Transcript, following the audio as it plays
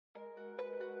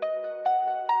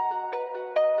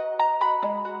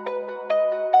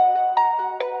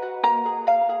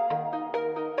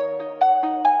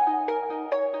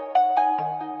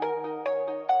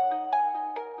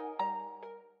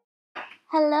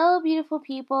Hello beautiful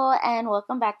people, and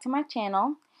welcome back to my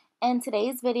channel. In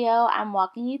today's video, I'm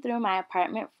walking you through my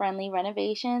apartment-friendly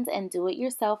renovations and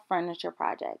do-it-yourself furniture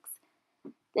projects.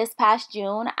 This past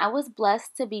June, I was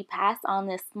blessed to be passed on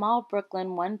this small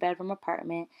Brooklyn one-bedroom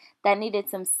apartment that needed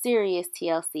some serious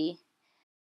TLC.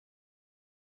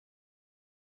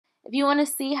 If you want to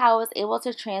see how I was able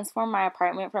to transform my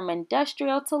apartment from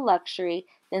industrial to luxury,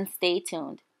 then stay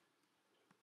tuned.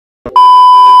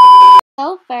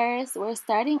 So first, we're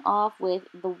starting off with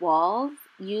the walls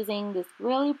using this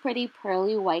really pretty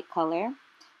pearly white color,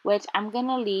 which I'm going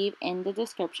to leave in the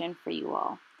description for you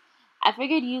all. I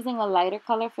figured using a lighter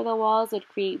color for the walls would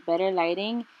create better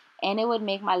lighting and it would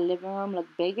make my living room look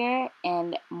bigger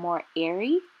and more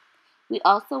airy. We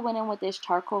also went in with this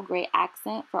charcoal gray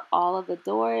accent for all of the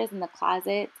doors and the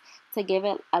closets to give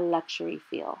it a luxury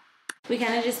feel. We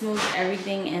kind of just moved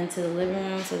everything into the living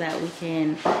room so that we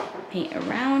can paint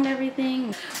around everything.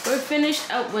 We're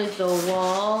finished up with the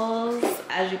walls.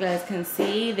 As you guys can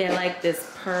see, they're like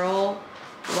this pearl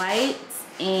white,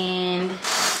 and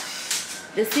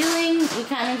the ceiling, we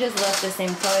kind of just left the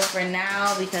same color for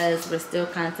now because we're still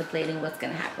contemplating what's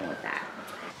going to happen with that.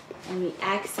 And we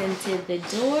accented the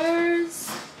doors,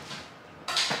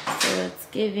 so it's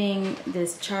giving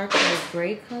this charcoal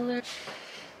gray color.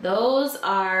 Those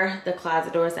are the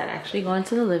closet doors that actually go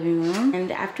into the living room.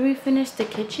 And after we finish the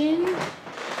kitchen,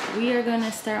 we are going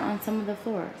to start on some of the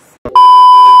floors.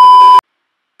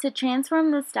 To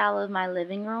transform the style of my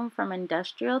living room from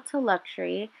industrial to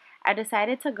luxury, I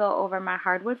decided to go over my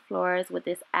hardwood floors with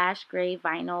this ash gray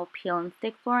vinyl peel and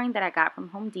stick flooring that I got from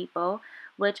Home Depot,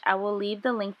 which I will leave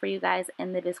the link for you guys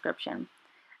in the description.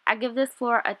 I give this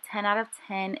floor a 10 out of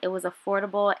 10. It was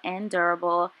affordable and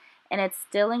durable, and it's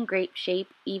still in great shape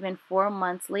even 4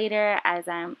 months later as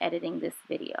I'm editing this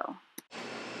video.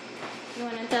 You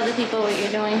want to tell the people what you're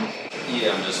doing?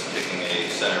 Yeah, I'm just picking a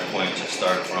center point to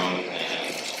start from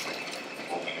and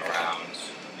moving around,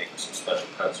 making some special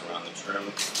cuts around the trim.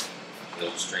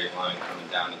 There's a straight line coming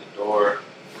down to the door.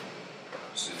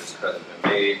 See, this cut has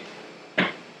been made.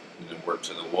 And then work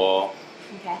to the wall.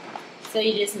 Okay. So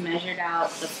you just measured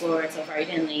out the floor so far. You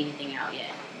didn't lay anything out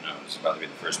yet? No, it's about to be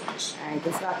the first piece. Alright,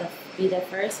 this is about to be the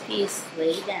first piece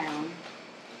laid down.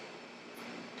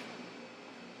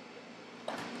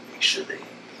 Make sure they...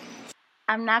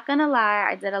 I'm not gonna lie,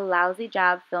 I did a lousy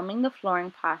job filming the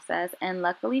flooring process, and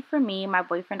luckily for me, my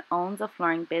boyfriend owns a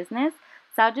flooring business,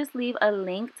 so I'll just leave a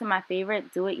link to my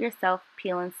favorite do-it-yourself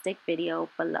peel and stick video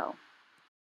below.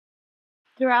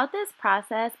 Throughout this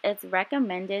process, it's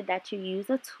recommended that you use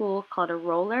a tool called a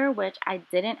roller, which I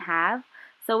didn't have.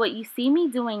 So what you see me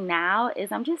doing now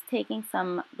is I'm just taking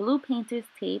some blue painter's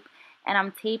tape and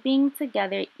I'm taping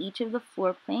together each of the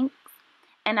floor planks,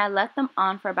 and I left them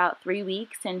on for about 3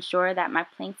 weeks to ensure that my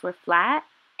planks were flat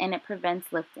and it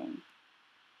prevents lifting.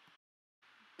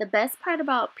 The best part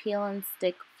about peel and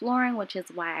stick flooring, which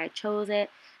is why I chose it,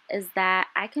 is that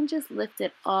I can just lift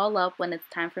it all up when it's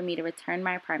time for me to return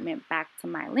my apartment back to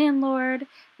my landlord,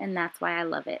 and that's why I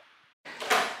love it.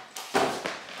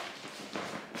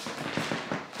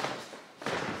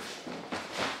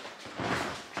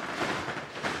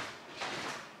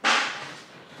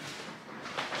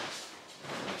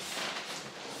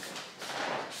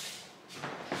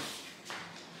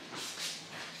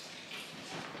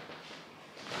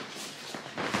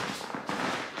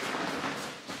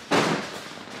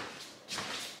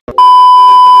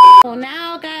 So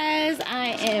now guys,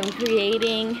 I am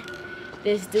creating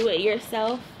this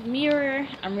do-it-yourself mirror.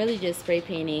 I'm really just spray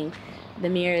painting the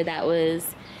mirror that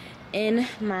was in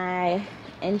my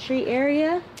entry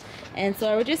area, and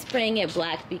so we're just spraying it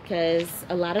black because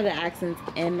a lot of the accents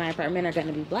in my apartment are going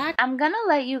to be black. I'm gonna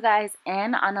let you guys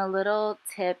in on a little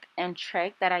tip and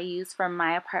trick that I use for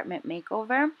my apartment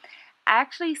makeover. I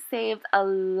actually saved a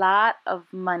lot of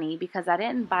money because I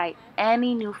didn't buy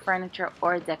any new furniture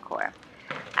or decor.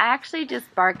 I actually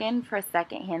just bargained for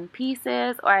secondhand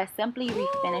pieces, or I simply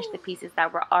refinished the pieces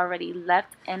that were already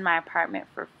left in my apartment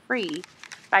for free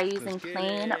by using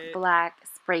plain black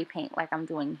spray paint like I'm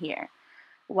doing here.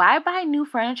 Why buy new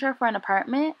furniture for an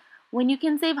apartment when you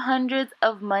can save hundreds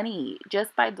of money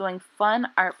just by doing fun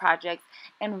art projects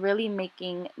and really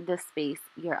making the space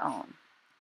your own?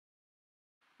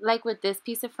 Like with this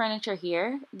piece of furniture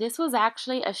here, this was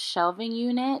actually a shelving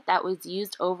unit that was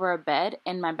used over a bed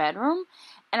in my bedroom,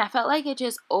 and I felt like it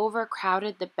just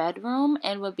overcrowded the bedroom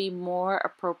and would be more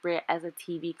appropriate as a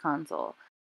TV console.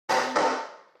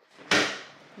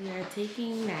 We are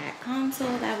taking that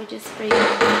console that we just sprayed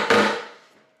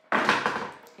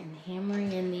and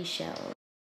hammering in these shelves.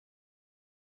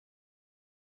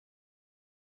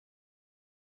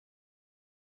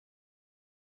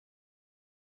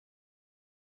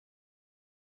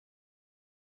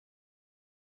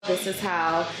 This is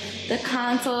how the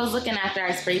console is looking after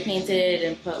I spray painted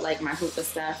and put like my hookah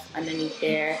stuff underneath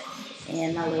there,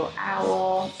 and my little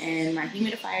owl and my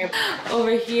humidifier.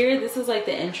 Over here, this is like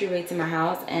the entryway to my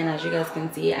house, and as you guys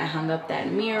can see, I hung up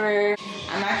that mirror.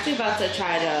 I'm actually about to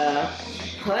try to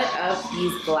put up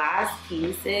these glass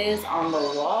pieces on the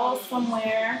wall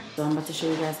somewhere. So I'm about to show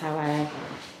you guys how I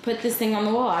put this thing on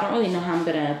the wall. I don't really know how I'm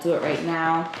gonna do it right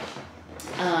now.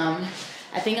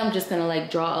 I think I'm just gonna like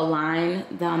draw a line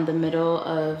down the middle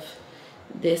of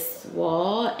this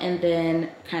wall and then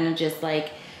kind of just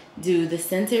like do the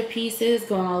center pieces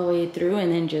going all the way through,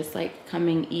 and then just like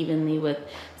coming evenly with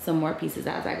some more pieces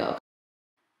as I go.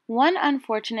 One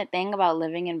unfortunate thing about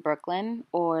living in Brooklyn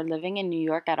or living in New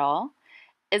York at all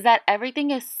is that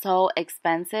everything is so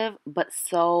expensive but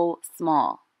so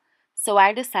small. So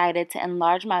I decided to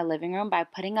enlarge my living room by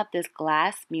putting up this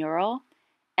glass mural.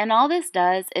 And all this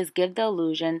does is give the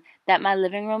illusion that my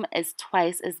living room is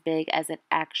twice as big as it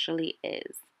actually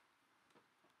is.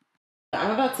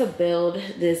 I'm about to build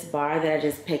this bar that I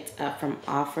just picked up from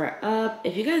OfferUp.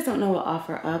 If you guys don't know what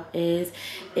OfferUp is,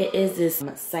 it is this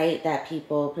site that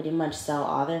people pretty much sell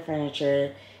all their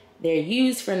furniture, their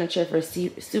used furniture, for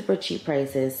super cheap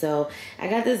prices. So I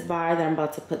got this bar that I'm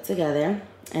about to put together,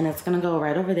 and it's gonna go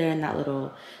right over there in that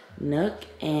little nook.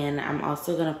 And I'm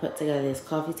also gonna put together this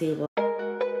coffee table.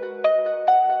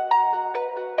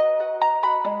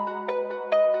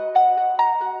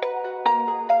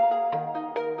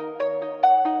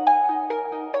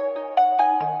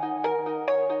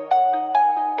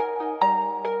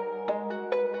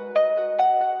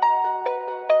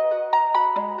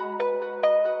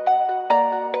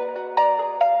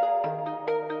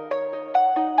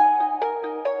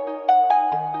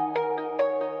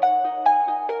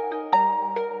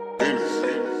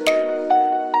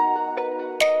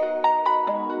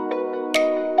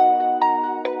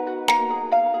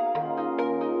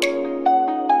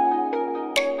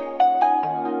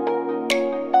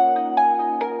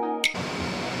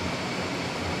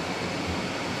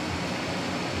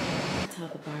 How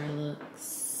the bar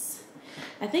looks.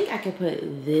 I think I could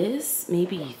put this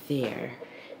maybe there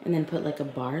and then put like a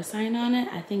bar sign on it.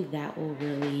 I think that will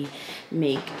really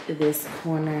make this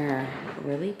corner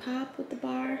really pop with the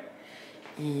bar.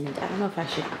 And I don't know if I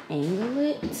should angle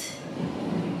it.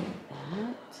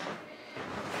 That.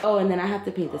 Oh, and then I have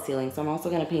to paint the ceiling. So I'm also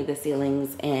gonna paint the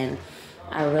ceilings, and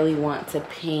I really want to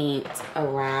paint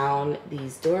around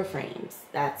these door frames.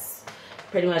 That's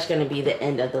pretty much gonna be the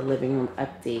end of the living room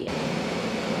update.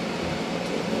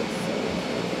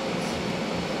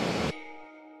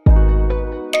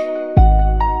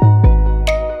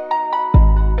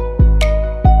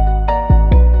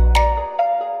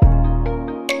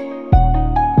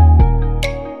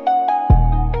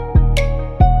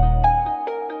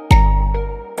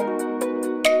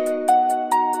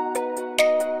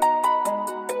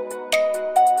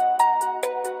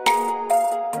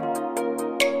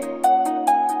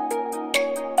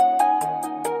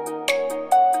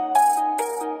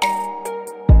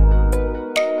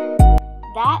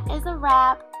 That is a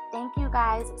wrap. Thank you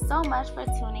guys so much for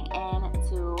tuning in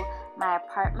to my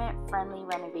apartment friendly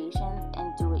renovations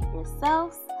and do it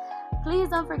yourselves. Please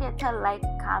don't forget to like,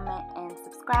 comment, and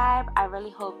subscribe. I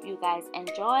really hope you guys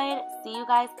enjoyed. See you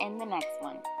guys in the next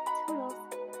one.